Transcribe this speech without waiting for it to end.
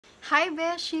Hi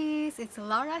Beshies! It's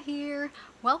Lara here.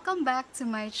 Welcome back to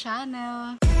my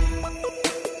channel.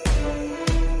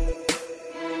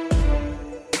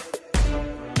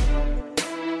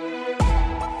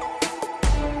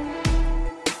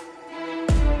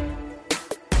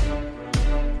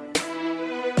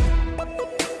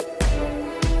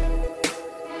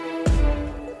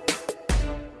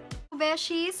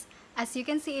 Beshies, as you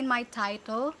can see in my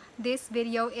title, this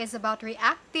video is about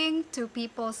reacting to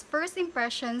people's first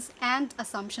impressions and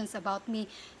assumptions about me.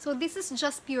 So this is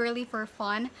just purely for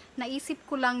fun. Naisip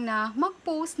ko lang na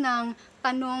mag-post ng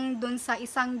tanong dun sa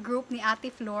isang group ni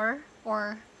Ate Flor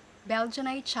or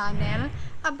Belgianite channel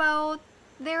about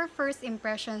their first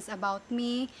impressions about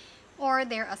me or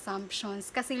their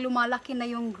assumptions. Kasi lumalaki na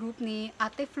yung group ni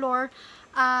Ate Flor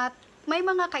at may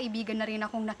mga kaibigan na rin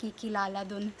akong nakikilala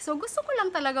dun. So, gusto ko lang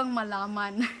talagang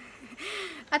malaman.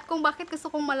 At kung bakit gusto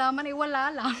kong malaman, eh wala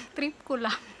lang. Trip ko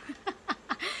lang.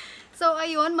 So,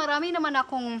 ayun, marami naman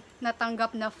akong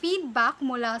natanggap na feedback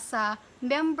mula sa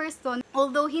members doon.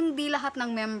 Although, hindi lahat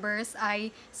ng members ay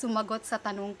sumagot sa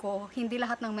tanong ko. Hindi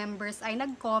lahat ng members ay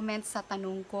nag-comment sa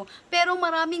tanong ko. Pero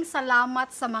maraming salamat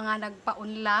sa mga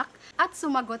nagpa-unlock at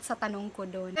sumagot sa tanong ko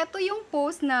doon. Ito yung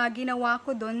post na ginawa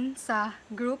ko doon sa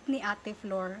group ni Ate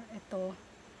Flor. Ito.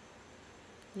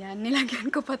 Yan, nilagyan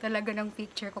ko pa talaga ng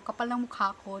picture ko. Kapal ng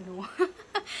mukha ko, no?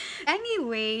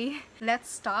 Anyway,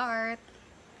 let's start.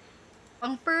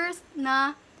 Ang first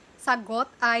na sagot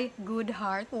ay good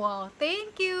heart. Wow,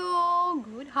 thank you!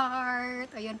 Good heart.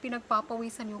 Ayan,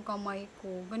 pinagpapawisan yung kamay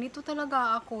ko. Ganito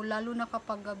talaga ako, lalo na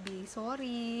kapag gabi.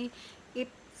 Sorry. It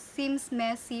seems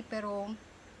messy, pero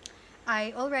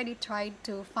I already tried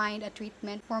to find a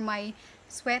treatment for my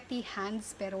sweaty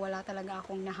hands, pero wala talaga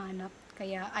akong nahanap.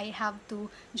 Kaya I have to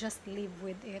just live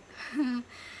with it.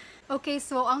 Okay,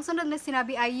 so ang sunod na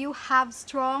sinabi ay you have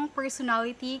strong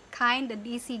personality, kind and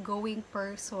easygoing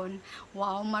person.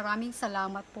 Wow, maraming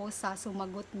salamat po sa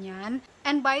sumagot niyan.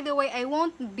 And by the way, I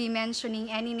won't be mentioning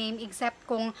any name except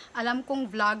kung alam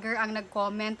kong vlogger ang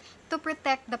nag-comment to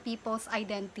protect the people's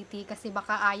identity kasi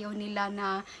baka ayaw nila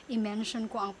na i-mention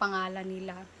ko ang pangalan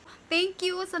nila. Thank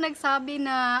you sa nagsabi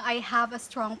na I have a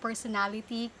strong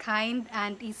personality, kind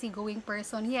and easygoing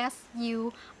person. Yes,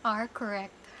 you are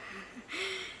correct.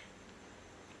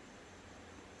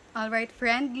 Alright,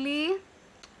 friendly.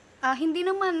 Hindi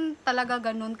naman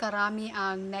talaga ganun karami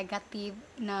ang negative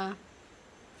na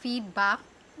feedback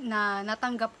na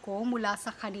natanggap ko mula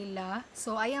sa kanila.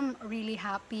 So, I am really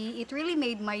happy. It really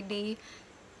made my day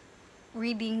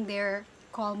reading their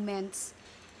comments.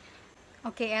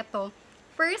 Okay, eto.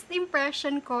 First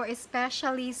impression ko,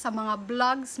 especially sa mga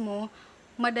vlogs mo,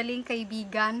 madaling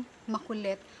kaibigan,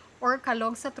 makulit, or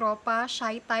kalog sa tropa,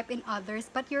 shy type in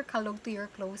others, but you're kalog to your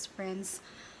close friends.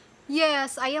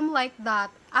 Yes, I am like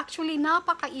that. Actually,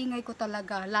 napakaingay ko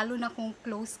talaga, lalo na kung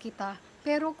close kita.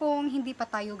 Pero kung hindi pa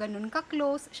tayo ganun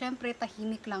ka-close, syempre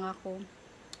tahimik lang ako.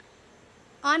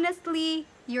 Honestly,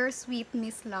 you're sweet,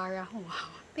 Miss Lara.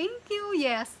 Wow, thank you.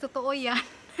 Yes, totoo yan.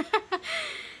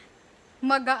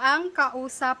 Magaang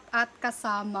kausap at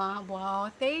kasama.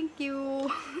 Wow, thank you.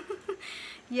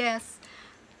 Yes,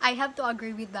 I have to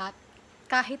agree with that.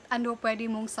 Kahit ano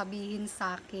pwede mong sabihin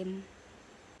sa akin.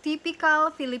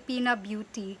 Typical Filipina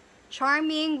beauty.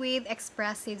 Charming with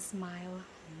expressive smile.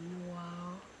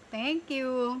 Wow. Thank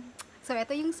you. So,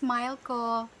 ito yung smile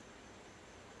ko.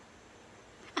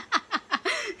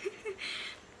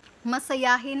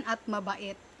 Masayahin at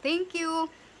mabait. Thank you.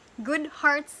 Good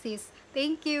heart, sis.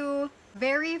 Thank you.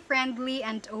 Very friendly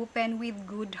and open with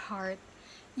good heart.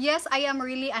 Yes, I am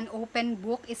really an open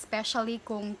book, especially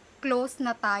kung close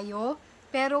na tayo.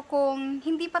 Pero kung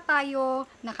hindi pa tayo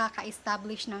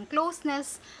nakaka-establish ng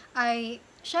closeness, ay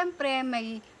syempre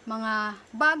may mga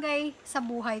bagay sa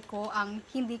buhay ko ang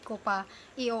hindi ko pa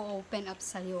i-open up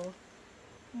sa'yo.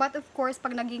 But of course,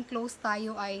 pag naging close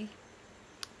tayo ay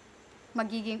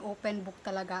magiging open book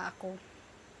talaga ako.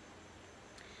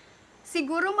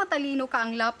 Siguro matalino ka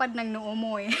ang lapad ng noo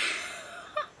mo eh.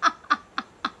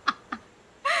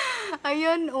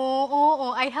 Ayun, oo.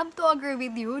 I have to agree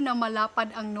with you na malapad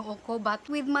ang noo ko. But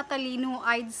with matalino,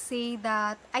 I'd say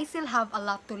that I still have a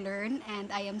lot to learn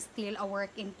and I am still a work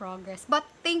in progress. But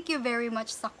thank you very much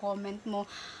sa comment mo.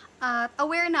 At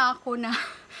aware na ako na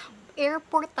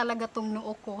airport talaga tong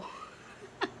noo ko.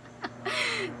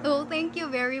 So, thank you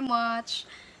very much.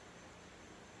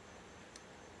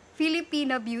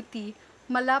 Filipina beauty.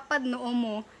 Malapad noo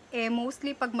mo.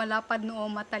 Mostly pag malapad noo,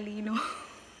 matalino.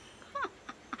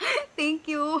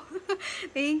 Thank you.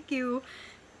 Thank you.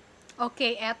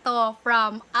 Okay, eto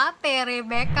from Ate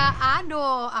Rebecca Ado,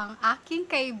 ang aking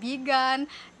kaibigan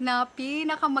na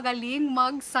pinakamagaling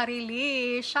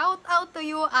magsarili. Shout out to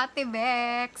you, Ate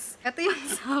Bex. Ito yung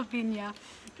sabi niya.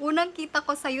 Unang kita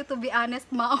ko sa'yo, to be honest,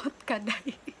 maot ka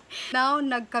day. Now,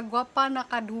 nagkagwapa na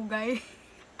kadugay.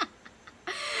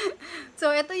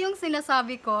 So, ito yung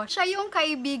sinasabi ko. Siya yung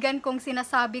kaibigan kong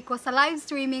sinasabi ko sa live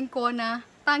streaming ko na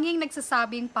tanging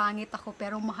nagsasabing pangit ako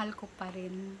pero mahal ko pa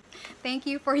rin. Thank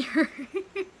you for your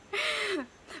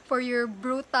for your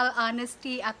brutal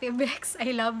honesty, Ate Bex.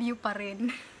 I love you pa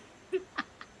rin.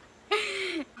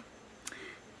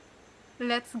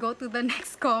 Let's go to the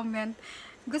next comment.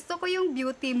 Gusto ko yung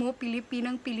beauty mo,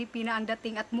 Pilipinang-Pilipina ang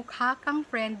dating at mukha kang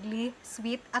friendly,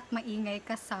 sweet at maingay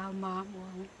kasama.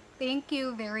 Wow. Thank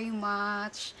you very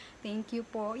much. Thank you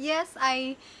po. Yes,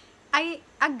 I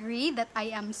agree that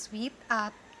I am sweet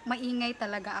at maingay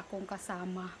talaga akong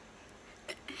kasama.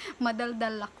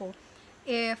 Madaldal ako.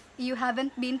 If you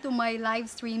haven't been to my live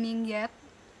streaming yet,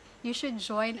 you should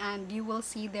join and you will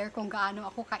see there kung gaano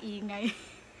ako kaingay.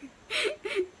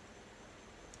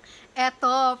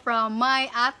 Eto, from my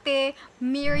ate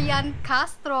Miriam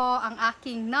Castro, ang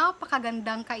aking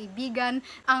napakagandang kaibigan,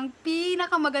 ang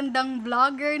pinakamagandang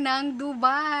vlogger ng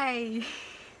Dubai.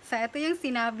 So, ito yung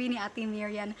sinabi ni Ate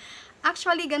Miriam.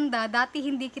 Actually, ganda. Dati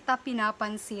hindi kita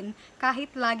pinapansin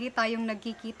kahit lagi tayong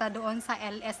nagkikita doon sa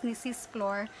LS ni Sis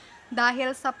Flor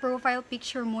dahil sa profile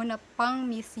picture mo na pang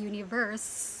Miss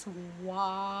Universe.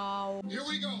 Wow! Here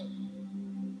we go.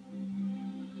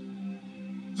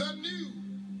 The new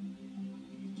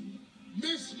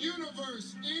Miss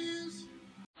Universe is...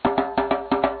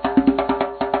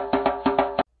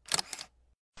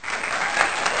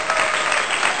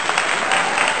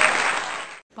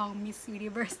 Pang Miss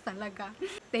Universe talaga.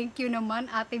 Thank you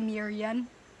naman, Ate Miriam.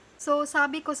 So,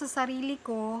 sabi ko sa sarili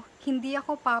ko, hindi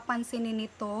ako papansinin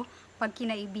nito pag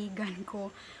kinaibigan ko.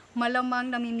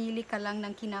 Malamang namimili ka lang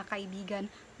ng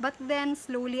kinakaibigan. But then,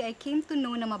 slowly, I came to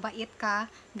know na mabait ka,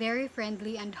 very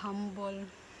friendly and humble.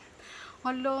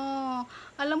 Hala,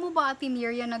 alam mo ba, Ate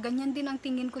Miriam, na ganyan din ang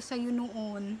tingin ko sa'yo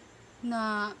noon,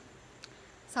 na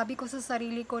sabi ko sa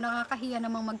sarili ko, nakakahiya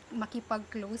namang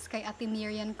makipag-close kay Ate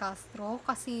Miriam Castro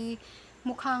kasi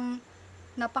mukhang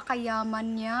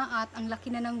napakayaman niya at ang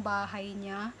laki na ng bahay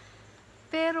niya.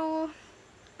 Pero,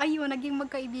 ayun, naging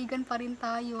magkaibigan pa rin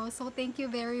tayo. So, thank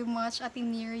you very much, Ate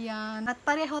Miriam. At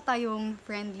pareho tayong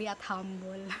friendly at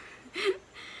humble.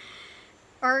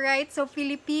 Alright, so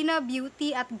Filipina,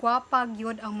 beauty at gwapa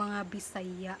gyud ang mga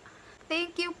Bisaya.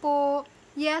 Thank you po.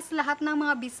 Yes, lahat ng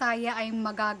mga Bisaya ay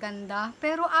magaganda.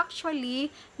 Pero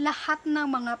actually, lahat ng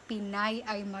mga Pinay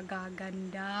ay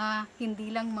magaganda.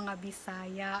 Hindi lang mga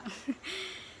Bisaya.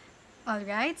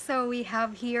 Alright, so we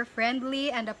have here friendly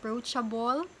and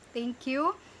approachable. Thank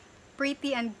you.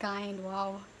 Pretty and kind.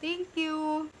 Wow. Thank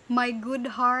you. My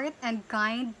good heart and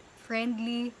kind,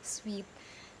 friendly, sweet.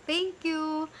 Thank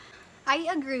you. I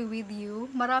agree with you.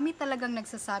 Marami talagang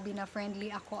nagsasabi na friendly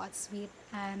ako at sweet.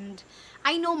 And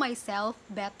I know myself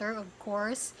better, of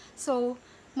course. So,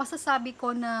 masasabi ko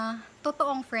na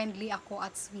totoong friendly ako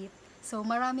at sweet. So,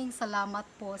 maraming salamat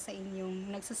po sa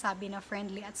inyong nagsasabi na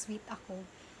friendly at sweet ako.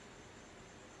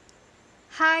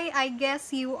 Hi, I guess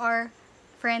you are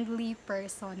friendly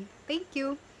person. Thank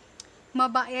you.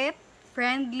 Mabait,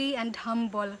 friendly, and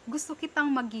humble. Gusto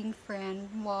kitang maging friend.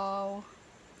 Wow.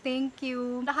 Thank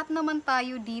you. Lahat naman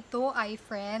tayo dito ay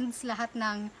friends. Lahat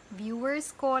ng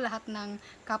viewers ko, lahat ng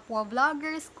kapwa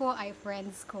vloggers ko ay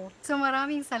friends ko. So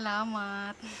maraming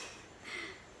salamat.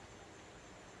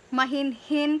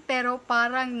 Mahinhin pero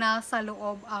parang nasa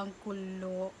loob ang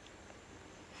kulo.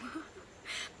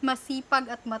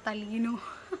 Masipag at matalino.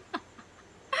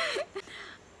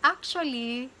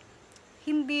 Actually,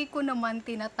 hindi ko naman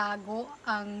tinatago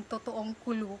ang totoong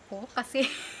kulo ko kasi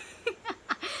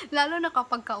lalo na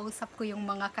kapag kausap ko yung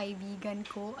mga kaibigan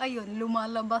ko, ayun,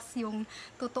 lumalabas yung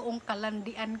totoong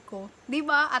kalandian ko.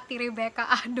 Diba, Ate Rebecca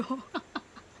Ado?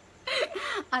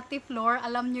 Ate Flor,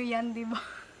 alam nyo yan, diba?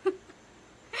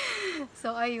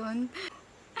 So, ayun.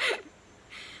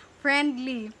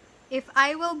 Friendly. If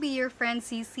I will be your friend,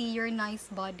 see your nice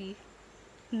body.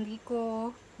 Hindi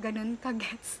ko ganun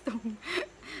kagets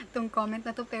tong comment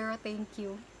na to, pero thank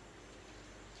you.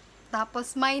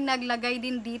 Tapos, may naglagay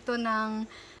din dito ng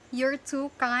you're too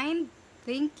kind.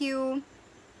 Thank you.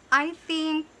 I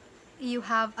think you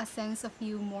have a sense of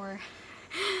humor.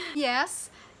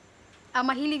 Yes,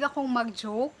 mahilig akong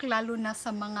mag-joke, lalo na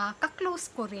sa mga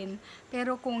ka-close ko rin.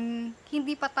 Pero kung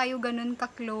hindi pa tayo ganun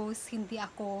ka-close, hindi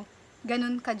ako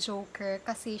ganun ka-joker.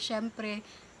 Kasi syempre,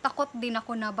 takot din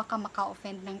ako na baka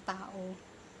maka-offend ng tao.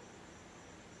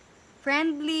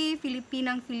 Friendly,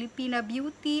 Filipinang-Filipina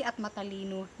beauty at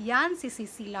matalino. Yan si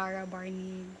Lhara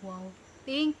Barnig. Wow.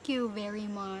 Thank you very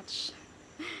much.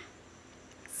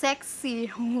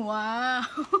 Sexy. Wow.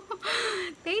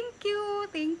 Thank you.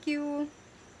 Thank you.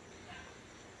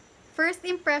 First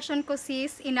impression ko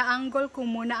sis, inaanggol ko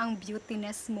muna ang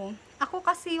beautiness mo. Ako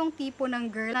kasi yung tipo ng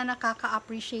girl na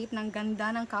nakaka-appreciate ng ganda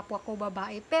ng kapwa ko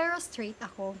babae, pero straight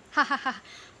ako. Hahaha.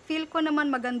 Feel ko naman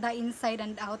maganda inside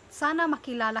and out. Sana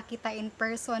makilala kita in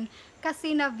person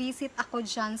kasi na-visit ako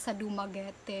dyan sa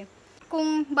Dumaguete.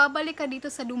 Kung babalik ka dito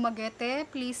sa Dumaguete,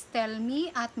 please tell me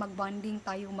at mag-bonding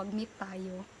tayo, mag-meet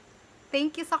tayo.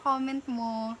 Thank you sa comment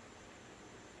mo.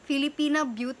 Filipina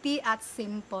beauty at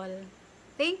simple.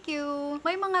 Thank you!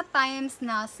 May mga times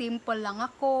na simple lang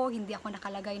ako, hindi ako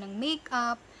nakalagay ng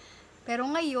makeup. Pero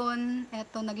ngayon,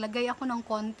 eto, naglagay ako ng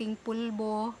konting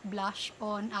pulbo, blush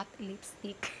on, at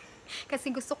lipstick.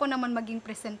 Kasi gusto ko naman maging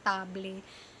presentable.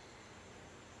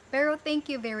 Pero thank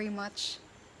you very much.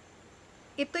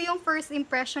 Ito yung first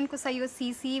impression ko sa'yo,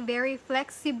 Sisi. Very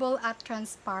flexible at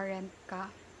transparent ka.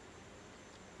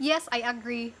 Yes, I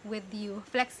agree with you.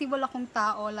 Flexible akong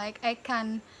tao. Like, I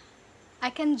can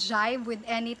jive with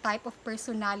any type of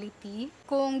personality.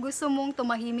 Kung gusto mong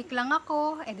tumahimik lang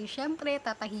ako, edi syempre,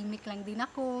 tatahimik lang din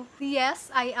ako. Yes,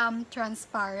 I am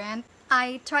transparent.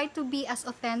 I try to be as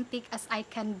authentic as I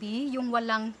can be, yung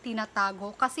walang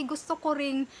tinatago. Kasi gusto ko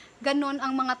ring ganon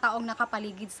ang mga taong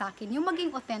nakapaligid sa akin, yung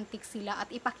maging authentic sila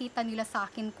at ipakita nila sa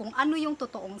akin kung ano yung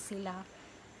totoong sila.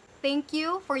 Thank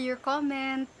you for your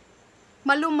comment.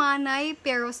 Malumanay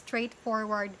pero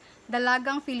straightforward.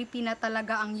 Dalagang Filipina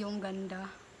talaga ang iyong ganda.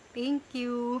 Thank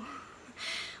you.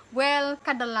 Well,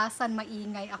 kadalasan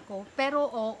maingay ako. Pero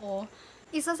oo,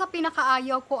 isa sa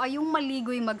pinakaayaw ko ay yung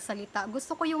maligoy magsalita.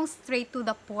 Gusto ko yung straight to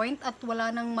the point at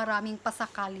wala nang maraming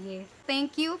pasakalye.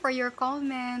 Thank you for your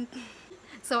comment.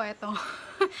 So, eto.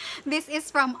 This is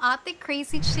from Ate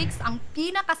Crazy Chicks, ang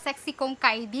pinaka-sexy kong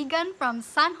kaibigan from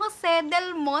San Jose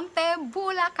del Monte,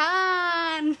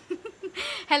 Bulacan.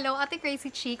 Hello, Ate Crazy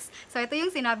Chicks. So, ito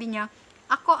yung sinabi niya.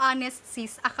 Ako honest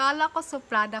sis, akala ko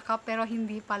suplada ka pero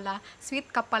hindi pala. Sweet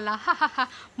ka pala. Hahaha,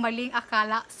 maling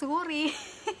akala. Sorry.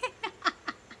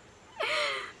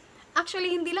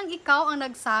 Actually, hindi lang ikaw ang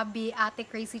nagsabi, Ate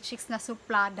Crazy Chicks, na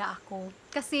suplada ako.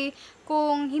 Kasi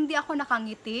kung hindi ako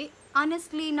nakangiti,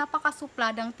 honestly,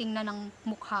 napakasupladang tingnan ng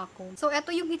mukha ko. So,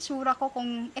 eto yung hitsura ko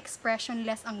kung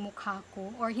expressionless ang mukha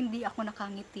ko or hindi ako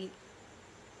nakangiti.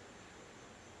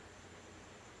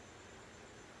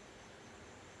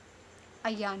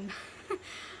 Ayan.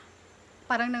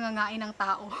 Parang nangangain ng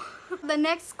tao. The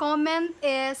next comment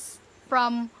is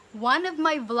from one of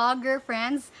my vlogger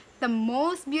friends, the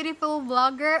most beautiful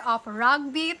vlogger of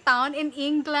Rugby Town in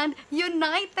England,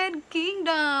 United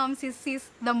Kingdom. Si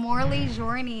Sis The Morley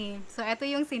Journey. So, ito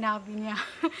yung sinabi niya.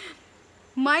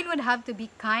 Mine would have to be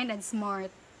kind and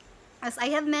smart. As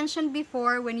I have mentioned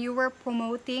before, when you were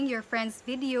promoting your friend's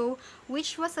video,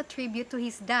 which was a tribute to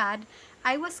his dad,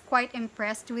 I was quite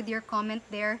impressed with your comment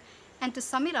there. And to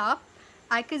sum it up,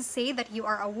 I could say that you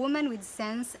are a woman with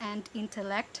sense and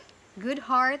intellect, good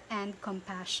heart, and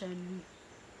compassion.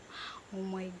 Oh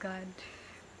my God.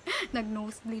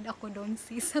 Nag-nosebleed ako doon,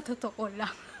 sis. Sa totoo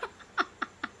lang.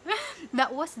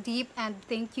 That was deep and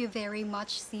thank you very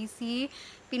much, Sisi.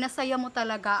 Pinasaya mo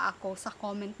talaga ako sa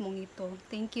comment mong ito.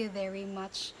 Thank you very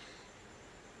much.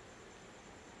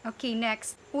 Okay,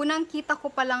 next. Unang kita ko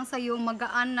pa lang sa'yo,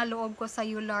 magaan na loob ko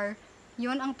sa'yo, Lar.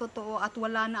 Yun ang totoo at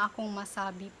wala na akong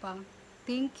masabi pa.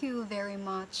 Thank you very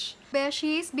much.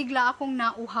 Beshies, bigla akong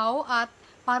nauhaw at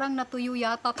parang natuyo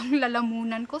yata tong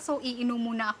lalamunan ko. So, iinom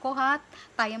muna ako ha.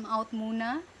 Time out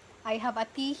muna. I have a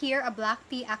tea here, a black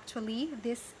tea actually.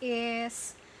 This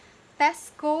is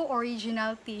Tesco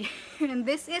Original Tea. And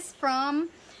this is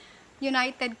from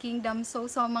United Kingdom. So,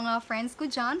 sa mga friends ko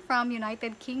dyan from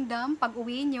United Kingdom, pag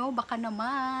uwi nyo, baka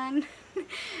naman.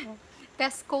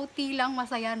 Tesco tea lang,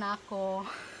 masaya na ako.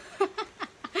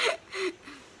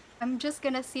 I'm just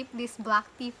gonna sip this black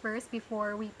tea first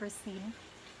before we proceed.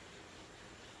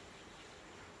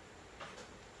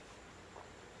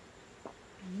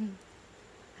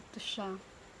 Ito siya.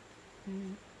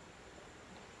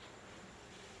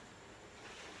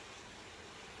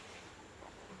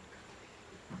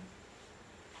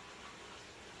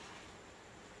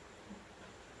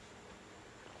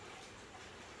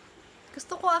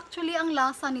 Gusto ko actually ang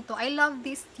lasa nito. I love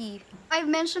this tea.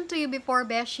 I've mentioned to you before,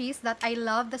 Beshies, that I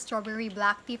love the strawberry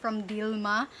black tea from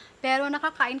Dilma. Pero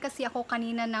nakakain kasi ako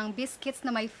kanina ng biscuits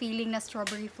na may feeling na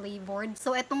strawberry flavored.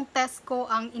 So, etong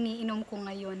Tesco ang iniinom ko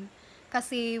ngayon.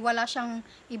 Kasi wala siyang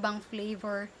ibang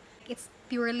flavor. It's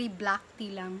purely black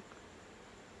tea lang.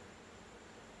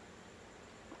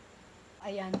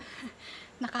 ayan,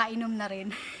 nakainom na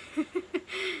rin.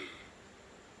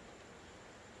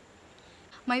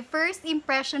 My first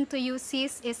impression to you,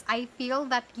 sis, is I feel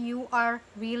that you are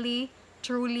really,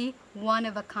 truly one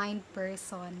of a kind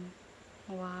person.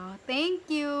 Wow, thank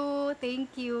you,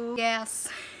 thank you. Yes,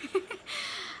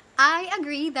 I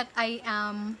agree that I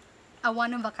am a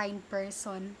one of a kind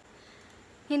person.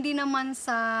 Hindi naman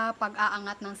sa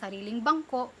pag-aangat ng sariling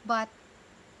bangko, but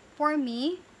for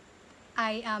me,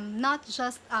 I am not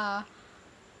just a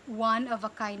one of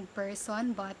a kind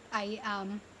person, but I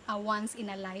am a once in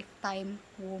a lifetime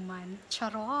woman.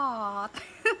 Charot!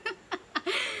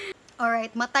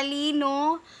 Alright,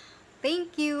 matalino.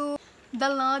 Thank you.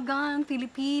 Dalagang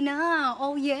Pilipina.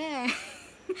 Oh yeah.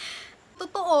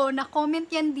 Totoo,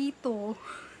 na-comment yan dito.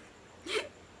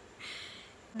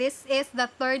 This is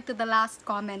the third to the last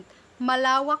comment.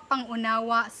 Malawak pang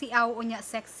unawa, siaw unya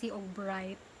sexy o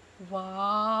bright.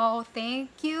 Wow,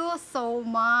 thank you so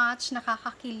much.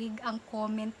 Nakakakilig ang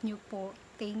comment nyo po.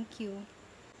 Thank you.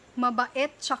 Mabait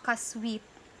tsaka sweet.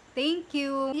 Thank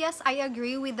you. Yes, I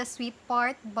agree with the sweet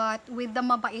part, but with the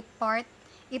mabait part,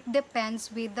 it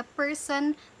depends with the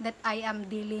person that I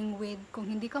am dealing with. Kung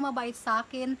hindi ka mabait sa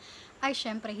akin, ay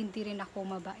syempre hindi rin ako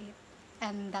mabait.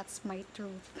 And that's my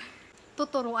truth.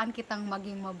 Tuturuan kitang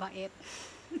maging mabait.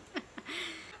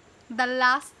 The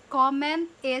last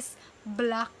comment is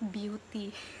Black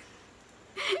Beauty.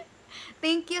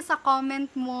 Thank you sa comment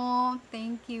mo.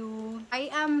 Thank you. I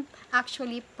am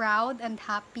actually proud and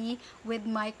happy with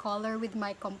my color, with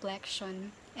my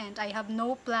complexion. And I have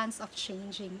no plans of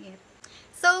changing it.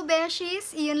 So,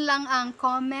 beshies, iyon lang ang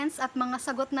comments at mga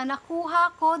sagot na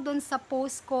nakuha ko dun sa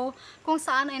post ko kung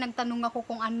saan ay nagtanong ako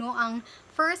kung ano ang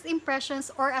first impressions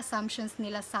or assumptions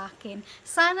nila sa akin.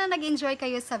 Sana nag-enjoy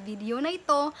kayo sa video na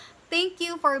ito. Thank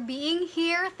you for being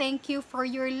here. Thank you for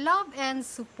your love and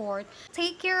support.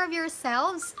 Take care of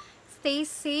yourselves. Stay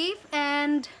safe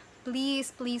and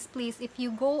please, please, please, if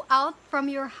you go out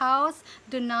from your house,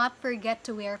 do not forget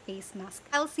to wear face mask.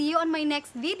 I'll see you on my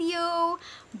next video.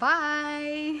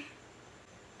 Bye!